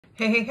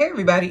Hey,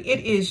 everybody.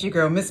 It is your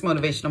girl, Miss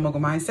Motivational Mogul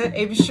Mindset,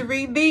 Ava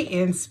Cherie, the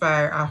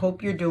Inspire. I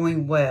hope you're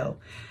doing well.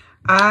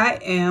 I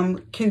am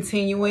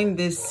continuing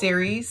this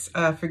series.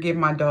 Forgive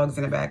my dogs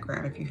in the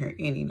background if you hear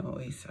any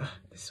noise.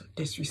 It's so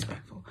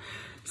disrespectful.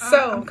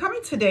 So I'm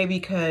coming today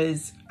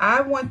because I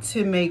want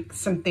to make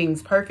some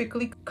things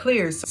perfectly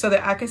clear so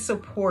that I can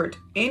support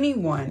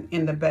anyone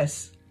in the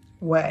best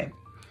way.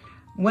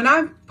 When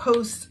I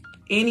post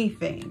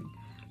anything,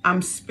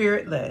 I'm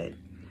spirit-led.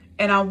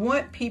 And I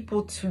want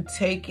people to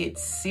take it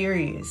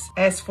serious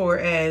as far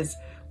as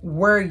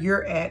where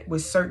you're at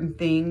with certain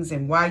things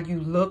and why you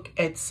look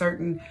at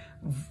certain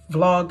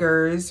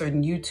vloggers or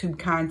YouTube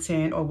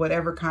content or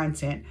whatever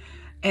content.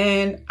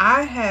 And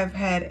I have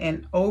had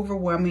an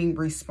overwhelming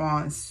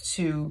response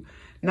to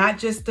not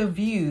just the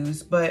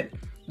views, but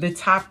the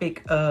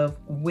topic of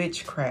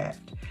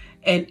witchcraft.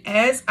 And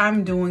as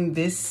I'm doing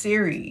this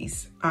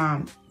series,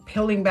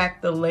 peeling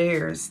back the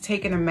layers,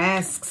 taking the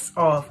masks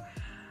off,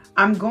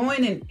 I'm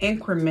going in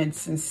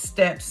increments and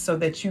steps so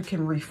that you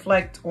can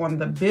reflect on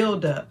the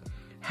buildup,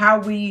 how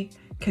we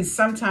can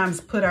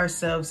sometimes put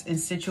ourselves in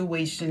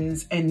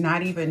situations and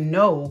not even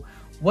know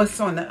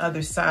what's on the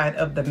other side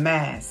of the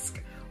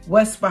mask,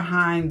 what's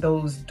behind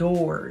those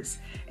doors,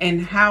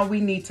 and how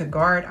we need to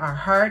guard our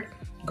heart,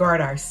 guard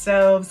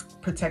ourselves,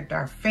 protect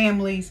our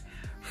families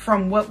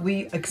from what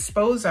we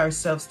expose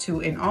ourselves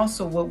to, and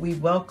also what we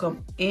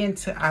welcome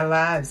into our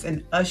lives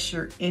and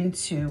usher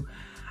into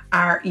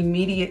our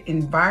immediate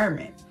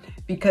environment,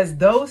 because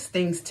those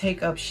things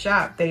take up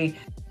shop. They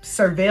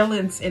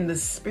surveillance in the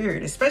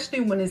spirit,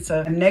 especially when it's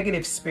a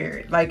negative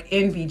spirit like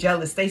envy,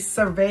 jealous. They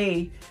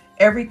survey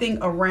everything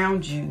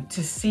around you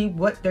to see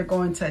what they're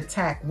going to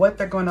attack, what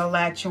they're going to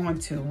latch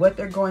onto, what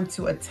they're going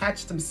to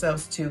attach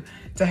themselves to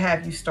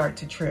have you start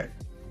to trip.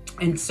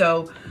 And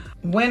so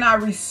when I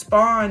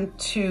respond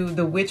to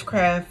the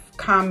witchcraft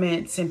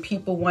comments and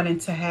people wanting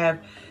to have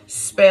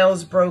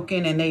spells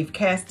broken, and they've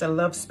cast a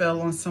love spell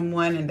on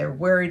someone and they're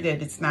worried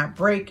that it's not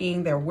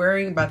breaking, they're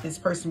worrying about this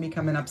person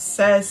becoming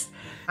obsessed.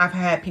 I've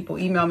had people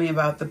email me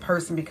about the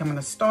person becoming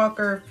a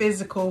stalker,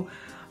 physical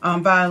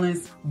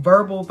violence,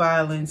 verbal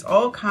violence,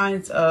 all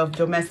kinds of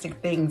domestic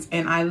things.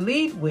 And I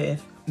lead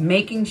with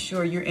making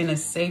sure you're in a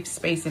safe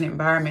space and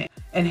environment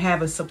and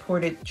have a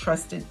supported,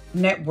 trusted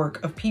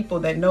network of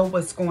people that know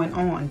what's going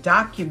on.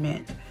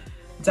 Document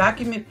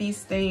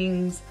these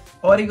things,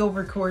 audio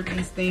record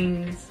these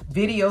things,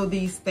 video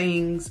these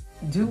things,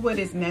 do what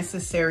is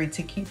necessary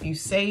to keep you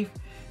safe,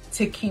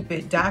 to keep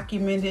it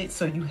documented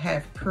so you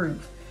have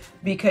proof,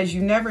 because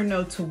you never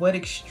know to what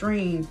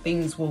extreme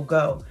things will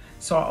go.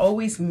 So I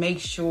always make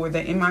sure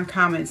that in my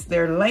comments,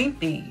 they're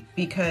lengthy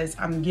because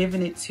I'm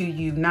giving it to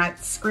you, not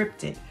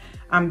scripted.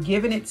 I'm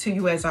giving it to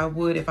you as I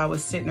would if I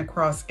was sitting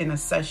across in a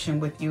session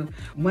with you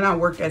when I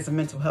worked as a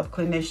mental health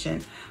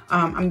clinician.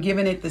 I'm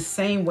giving it the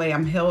same way.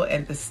 I'm held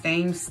at the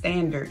same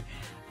standard.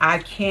 I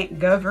can't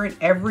govern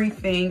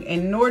everything,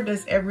 and nor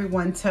does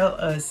everyone tell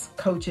us,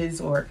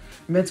 coaches or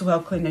mental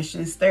health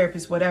clinicians,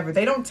 therapists, whatever.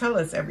 They don't tell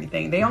us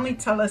everything. They only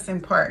tell us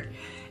in part.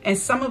 And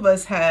some of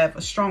us have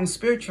a strong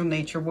spiritual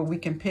nature where we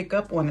can pick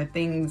up on the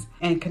things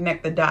and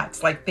connect the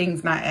dots, like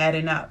things not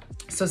adding up.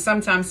 So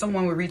sometimes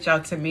someone will reach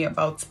out to me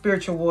about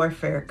spiritual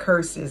warfare,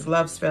 curses,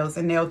 love spells,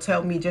 and they'll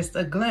tell me just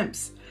a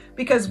glimpse.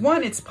 Because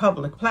one, it's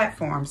public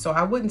platform, so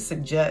I wouldn't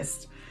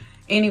suggest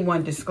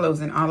anyone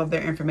disclosing all of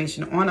their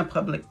information on a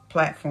public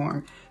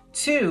platform.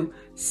 Two,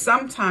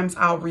 sometimes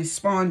I'll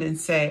respond and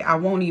say I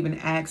won't even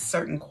ask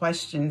certain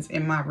questions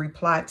in my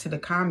reply to the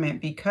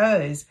comment,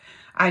 because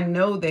I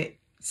know that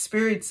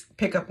spirits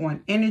pick up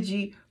on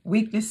energy,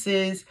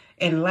 weaknesses,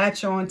 and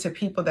latch on to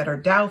people that are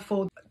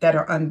doubtful, that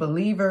are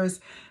unbelievers,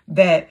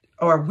 that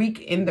are weak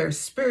in their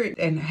spirit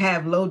and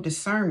have low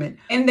discernment.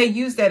 And they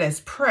use that as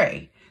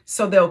prey.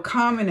 So they'll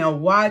come and they'll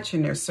watch,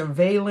 and there's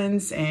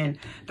surveillance, and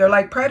they're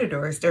like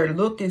predators. They'll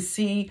look and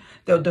see,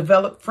 they'll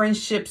develop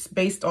friendships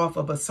based off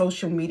of a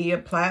social media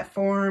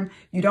platform.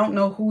 You don't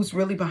know who's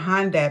really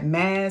behind that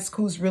mask,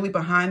 who's really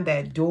behind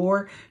that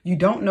door. You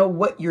don't know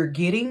what you're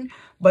getting,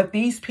 but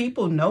these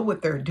people know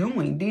what they're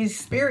doing. These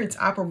spirits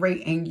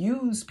operate and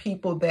use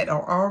people that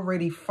are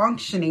already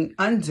functioning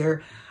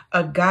under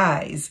a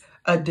guise,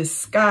 a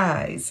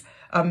disguise,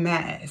 a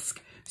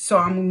mask. So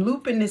I'm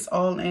looping this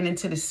all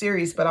into the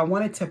series, but I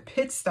wanted to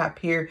pit stop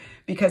here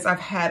because I've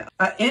had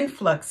an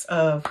influx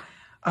of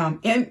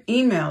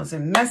emails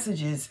and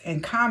messages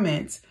and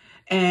comments.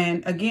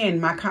 And again,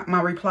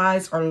 my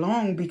replies are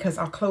long because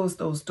I'll close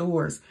those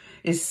doors.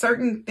 It's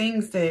certain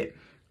things that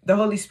the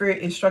Holy Spirit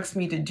instructs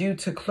me to do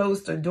to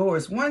close the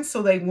doors. One,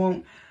 so they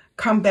won't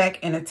come back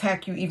and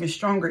attack you even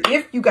stronger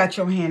if you got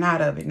your hand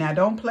out of it. Now,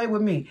 don't play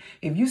with me.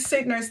 If you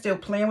sitting there still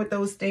playing with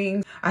those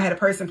things, I had a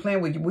person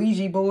playing with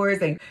Ouija boards.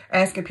 They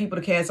asking people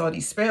to cast all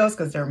these spells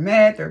because they're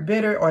mad, they're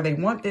bitter, or they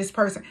want this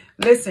person.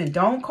 Listen,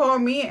 don't call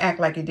me and act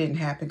like it didn't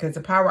happen, because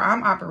the power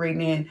I'm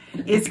operating in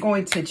is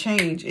going to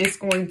change. It's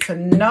going to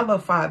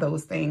nullify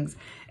those things.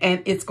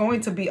 And it's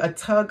going to be a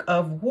tug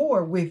of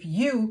war with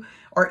you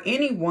or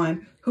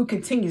anyone who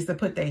continues to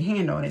put their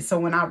hand on it. So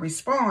when I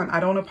respond, I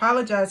don't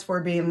apologize for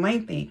being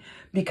lengthy,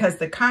 because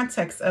the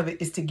context of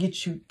it is to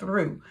get you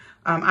through.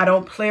 I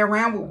don't play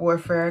around with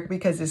warfare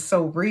because it's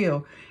so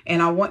real.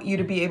 And I want you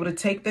to be able to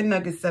take the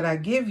nuggets that I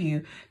give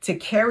you to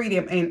carry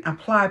them and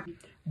apply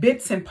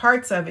bits and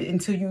parts of it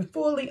until you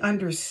fully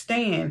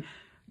understand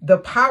the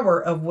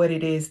power of what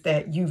it is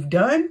that you've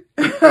done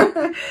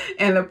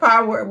and the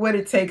power of what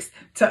it takes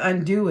to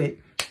undo it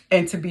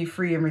and to be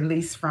free and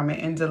released from it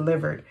and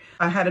delivered.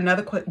 I had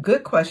another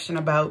good question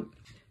about,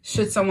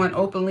 should someone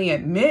openly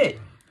admit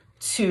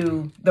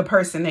to the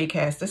person they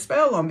cast a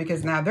spell on,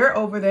 because now they're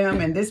over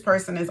them and this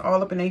person is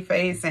all up in their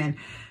face and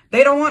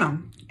they don't want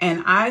them.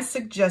 And I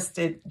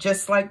suggested,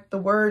 just like the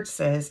word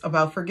says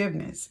about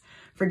forgiveness.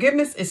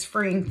 Forgiveness is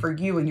freeing for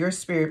you and your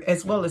spirit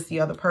as well as the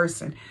other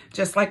person,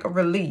 just like a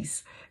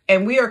release.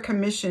 And we are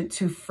commissioned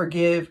to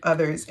forgive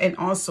others and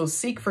also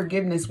seek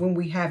forgiveness when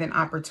we have an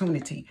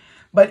opportunity.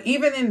 But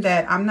even in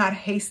that, I'm not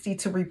hasty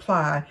to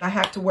reply. I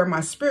have to wear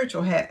my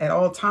spiritual hat at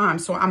all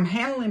times. So I'm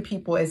handling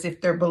people as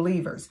if they're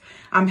believers.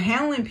 I'm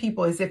handling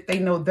people as if they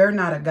know they're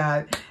not a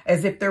God,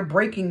 as if they're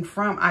breaking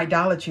from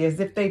idolatry, as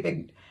if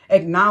they've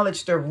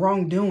acknowledged their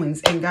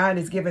wrongdoings, and God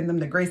has given them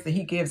the grace that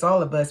he gives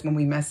all of us when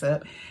we mess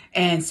up.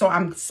 And so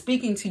I'm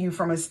speaking to you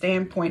from a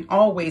standpoint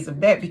always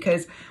of that,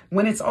 because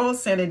when it's all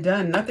said and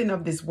done, nothing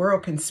of this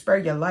world can spare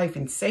your life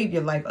and save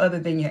your life other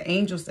than your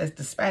angels that's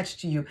dispatched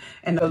to you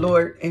and the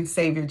Lord and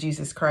Savior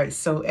Jesus Christ.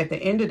 So at the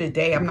end of the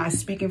day, I'm not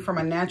speaking from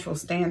a natural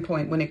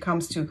standpoint when it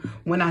comes to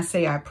when I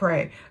say I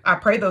pray. I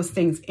pray those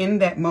things in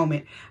that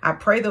moment. I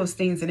pray those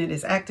things and it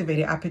is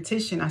activated. I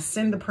petition. I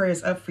send the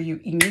prayers up for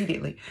you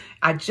immediately.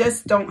 I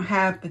just don't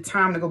have the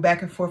time to go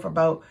back and forth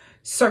about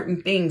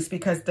certain things,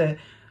 because the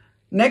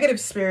negative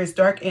spirits,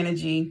 dark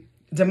energy,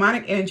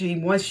 demonic energy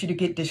wants you to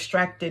get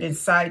distracted and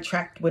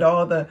sidetracked with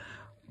all the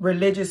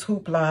religious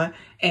hoopla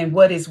and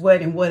what is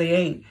what and what it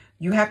ain't.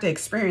 You have to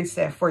experience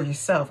that for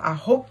yourself. I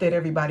hope that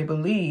everybody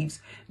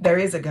believes there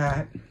is a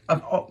God,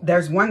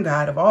 there's one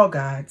God of all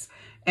gods,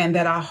 and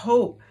that I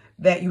hope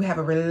that you have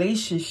a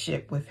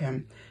relationship with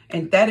him.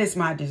 And that is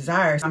my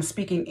desire. I'm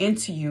speaking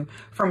into you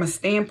from a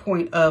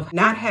standpoint of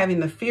not having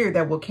the fear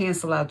that will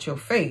cancel out your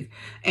faith.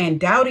 And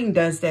doubting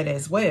does that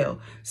as well.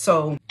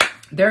 So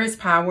there is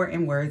power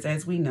in words,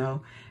 as we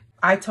know.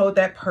 I told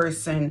that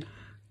person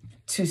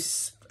to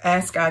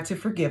ask God to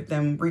forgive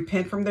them,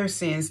 repent from their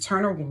sins,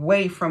 turn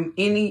away from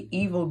any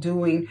evil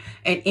doing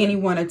and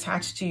anyone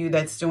attached to you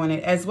that's doing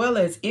it, as well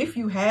as if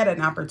you had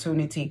an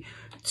opportunity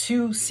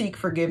to seek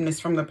forgiveness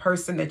from the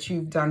person that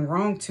you've done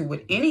wrong to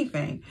with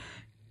anything,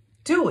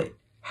 do it.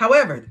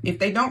 However, if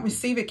they don't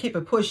receive it, keep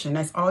it pushing.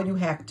 That's all you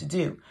have to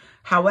do.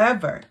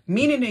 However,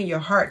 mean it in your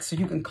heart so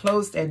you can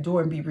close that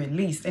door and be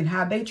released. And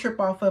how they trip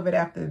off of it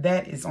after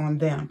that is on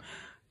them.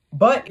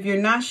 But if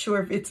you're not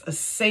sure if it's a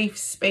safe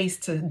space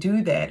to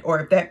do that, or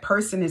if that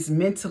person is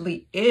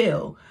mentally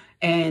ill,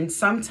 and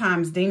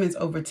sometimes demons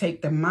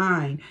overtake the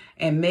mind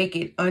and make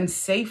it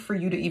unsafe for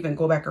you to even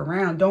go back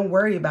around, don't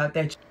worry about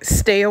that.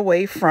 Stay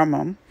away from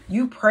them.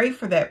 You pray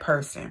for that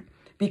person,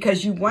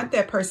 because you want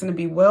that person to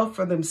be well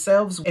for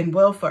themselves and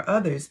well for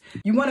others.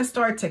 You want to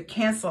start to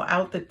cancel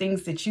out the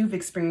things that you've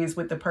experienced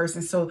with the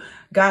person. So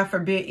God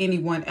forbid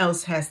anyone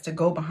else has to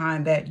go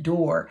behind that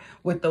door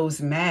with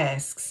those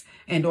masks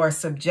and are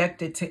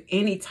subjected to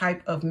any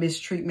type of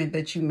mistreatment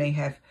that you may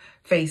have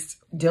faced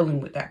dealing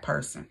with that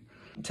person.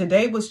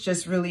 Today was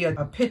just really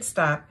a pit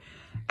stop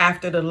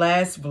after the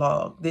last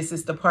vlog. This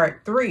is the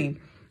part 3,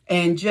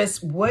 and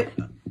just what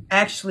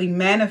actually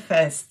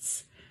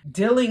manifests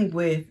dealing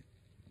with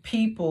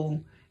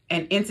people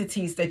and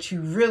entities that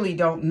you really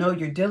don't know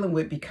you're dealing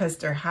with because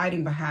they're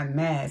hiding behind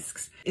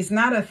masks. It's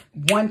not a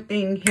one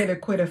thing hitter,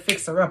 quitter,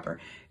 fixer upper.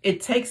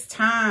 It takes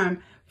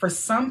time for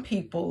some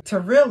people to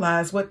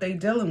realize what they're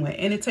dealing with,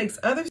 and it takes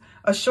others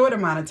a short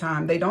amount of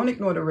time. They don't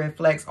ignore the red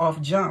flags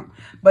off jump,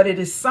 but it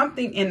is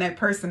something in that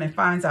person that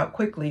finds out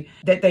quickly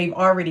that they've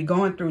already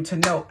gone through to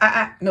know,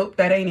 nope,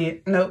 that ain't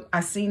it. Nope,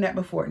 I've seen that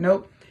before.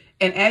 Nope.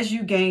 And as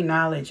you gain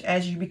knowledge,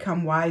 as you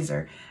become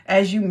wiser,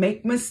 as you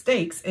make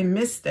mistakes and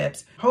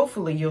missteps,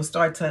 hopefully you'll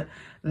start to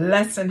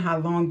lessen how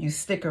long you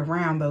stick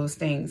around those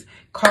things.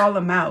 Call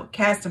them out,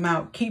 cast them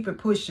out, keep it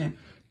pushing,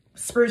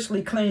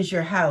 spiritually cleanse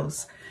your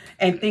house,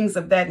 and things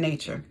of that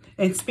nature.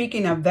 And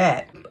speaking of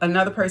that,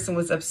 another person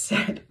was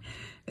upset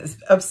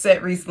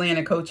recently in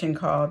a coaching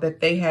call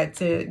that they had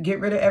to get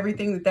rid of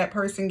everything that that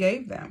person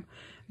gave them.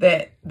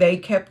 That they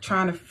kept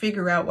trying to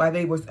figure out why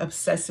they was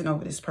obsessing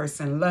over this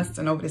person,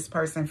 lusting over this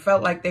person,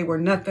 felt like they were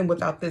nothing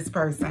without this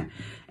person.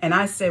 And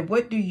I said,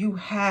 what do you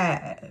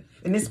have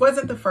And this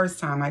wasn't the first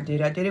time I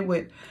did it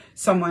with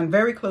someone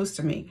very close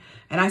to me.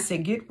 And I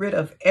said, get rid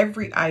of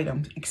every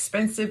item,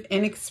 expensive,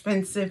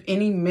 inexpensive,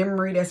 any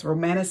memory that's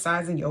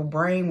romanticizing your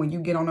brain when you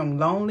get on them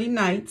lonely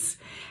nights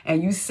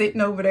and you sitting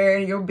over there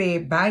in your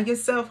bed by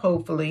yourself,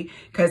 hopefully,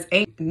 because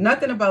ain't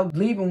nothing about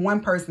leaving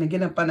one person and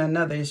getting up on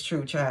another is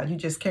true, child. You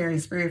just carrying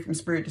spirit from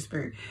spirit to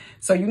spirit.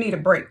 So you need a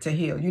break to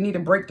heal. You need a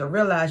break to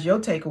realize your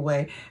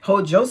takeaway,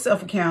 hold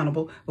yourself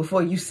accountable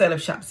before you set up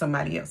shop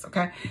somebody else,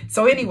 okay?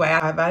 So anyway,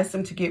 I advise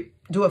them to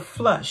do a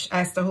flush.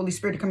 Ask the Holy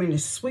Spirit to come in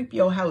and sweep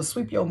your house,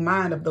 sweep your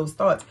mind of those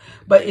thoughts.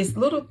 But it's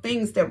little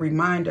things that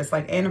remind us,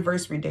 like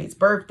anniversary dates,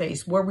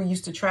 birthdays, where we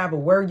used to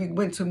travel, where you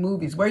went to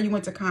movies, where you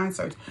went to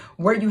concerts,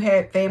 where you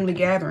had family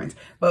gatherings.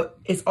 But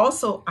it's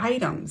also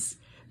items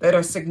that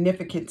are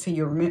significant to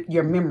your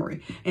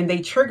memory, and they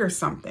trigger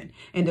something.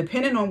 And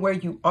depending on where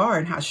you are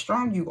and how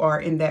strong you are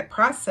in that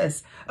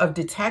process of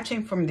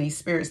detaching from these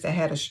spirits that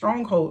had a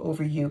stronghold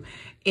over you,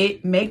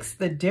 it makes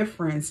the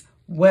difference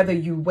whether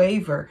you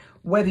waver,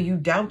 whether you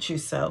doubt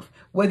yourself,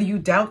 whether you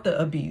doubt the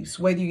abuse,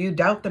 whether you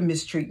doubt the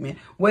mistreatment,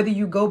 whether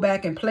you go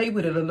back and play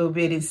with it a little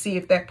bit and see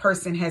if that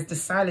person has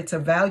decided to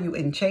value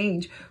and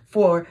change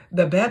for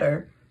the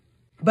better.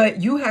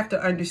 But you have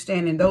to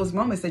understand in those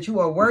moments that you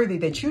are worthy,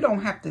 that you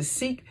don't have to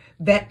seek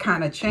that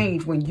kind of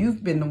change when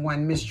you've been the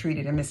one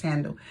mistreated and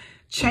mishandled.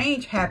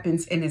 Change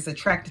happens and is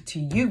attracted to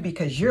you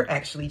because you're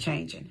actually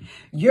changing.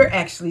 You're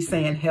actually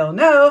saying, hell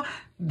no,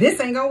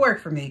 this ain't gonna work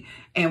for me.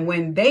 And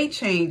when they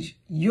change,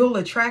 you'll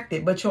attract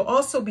it, but you'll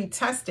also be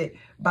tested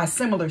by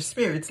similar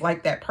spirits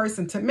like that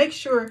person to make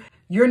sure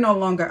you're no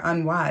longer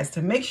unwise,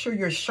 to make sure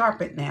you're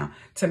sharpened now,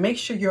 to make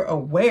sure you're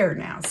aware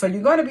now. So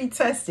you're going to be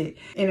tested,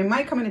 and it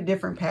might come in a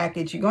different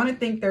package. You're going to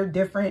think they're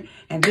different,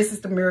 and this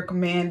is the miracle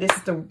man, this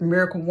is the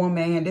miracle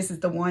woman, this is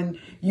the one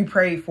you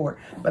prayed for.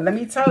 But let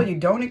me tell you,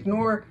 don't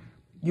ignore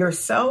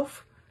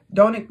yourself.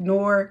 Don't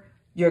ignore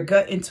your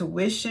gut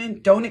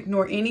intuition. Don't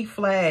ignore any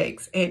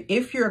flags. And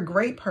if you're a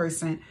great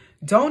person,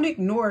 don't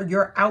ignore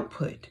your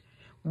output.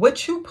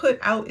 What you put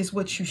out is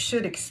what you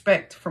should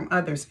expect from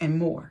others and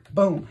more.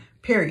 Boom.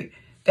 Period.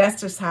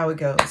 That's just how it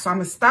goes. So I'm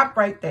going to stop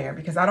right there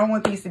because I don't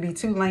want these to be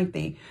too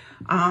lengthy.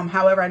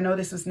 However, I know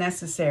this is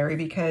necessary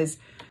because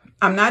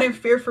I'm not in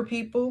fear for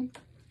people,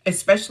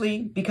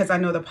 especially because I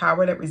know the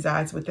power that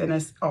resides within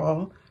us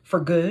all for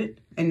good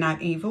and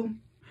not evil.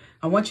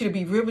 I want you to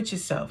be real with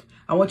yourself.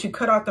 I want you to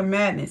cut out the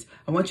madness.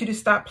 I want you to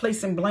stop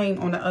placing blame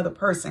on the other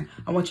person.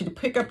 I want you to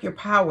pick up your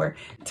power,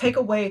 take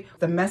away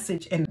the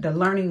message and the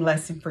learning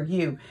lesson for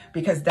you,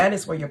 because that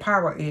is where your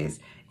power is,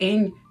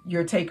 in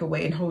your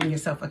takeaway and holding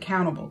yourself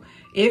accountable.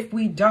 If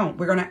we don't,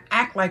 we're going to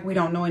act like we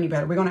don't know any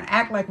better. We're going to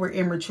act like we're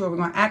immature. We're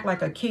going to act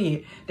like a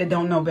kid that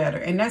don't know better.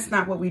 And that's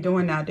not what we're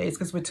doing nowadays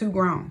because we're too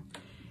grown.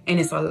 And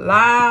it's a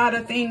lot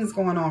of things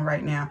going on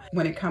right now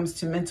when it comes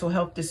to mental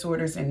health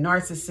disorders and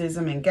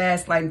narcissism and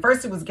gaslighting.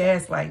 First, it was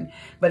gaslighting,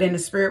 but in the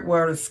spirit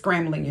world, it's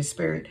scrambling your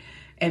spirit.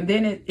 And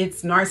then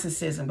it's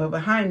narcissism. But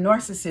behind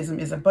narcissism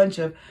is a bunch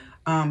of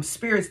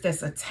spirits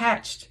that's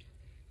attached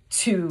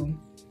to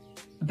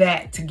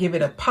that to give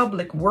it a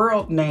public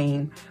world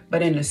name.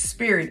 But in the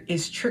spirit,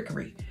 it's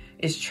trickery.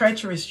 It's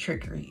treacherous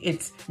trickery.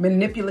 It's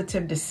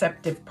manipulative,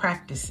 deceptive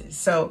practices.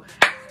 So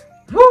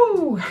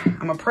woo, I'm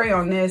going to pray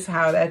on this,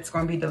 how that's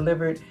going to be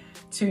delivered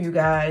to you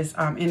guys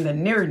in the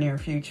near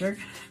future.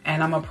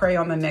 And I'm going to pray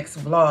on the next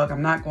vlog.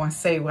 I'm not going to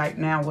say right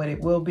now what it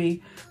will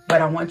be,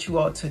 but I want you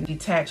all to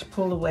detach,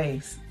 pull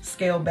away,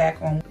 scale back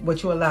on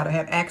what you allow to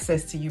have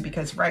access to you,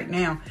 because right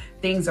now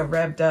things are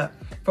revved up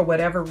for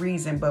whatever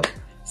reason. But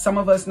some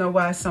of us know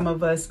why, some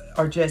of us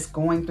are just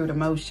going through the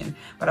motion.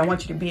 But I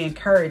want you to be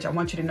encouraged. I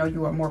want you to know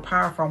you are more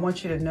powerful. I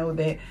want you to know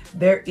that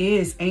there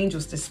is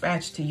angels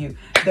dispatched to you.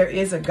 There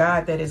is a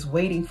God that is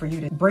waiting for you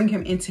to bring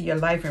him into your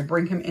life and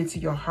bring him into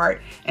your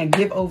heart and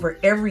give over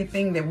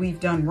everything that we've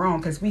done wrong,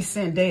 because we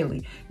sin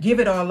daily. Give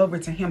it all over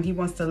to him. He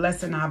wants to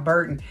lessen our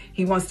burden.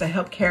 He wants to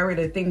help carry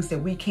the things that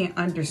we can't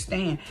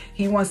understand.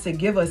 He wants to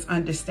give us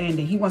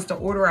understanding. He wants to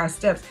order our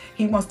steps.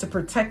 He wants to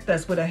protect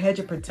us with a hedge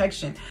of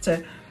protection,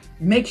 to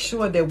make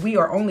sure that we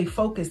are only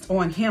focused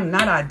on him,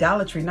 not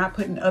idolatry, not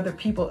putting other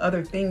people,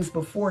 other things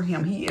before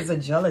him. He is a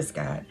jealous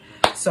God.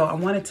 So I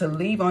wanted to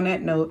leave on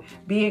that note.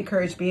 Be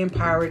encouraged, be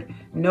empowered.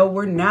 No,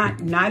 we're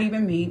not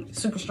even me,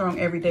 super strong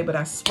every day, but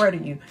I swear to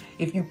you,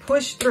 if you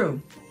push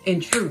through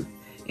in truth,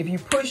 if you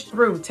push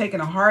through taking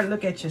a hard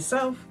look at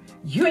yourself,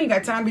 you ain't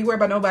got time to be worried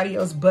about nobody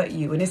else but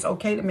you. And it's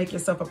okay to make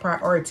yourself a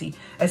priority,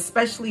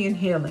 especially in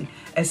healing,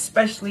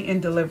 especially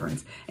in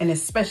deliverance, and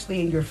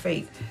especially in your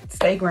faith.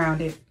 Stay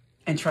grounded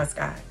and trust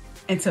God.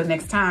 Until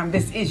next time,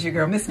 this is your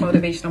girl, Miss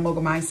Motivational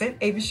Mogul Mindset,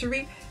 Ava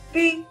Cherie.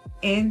 Be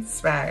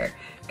inspired.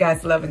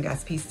 God's love and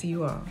God's peace to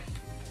you all.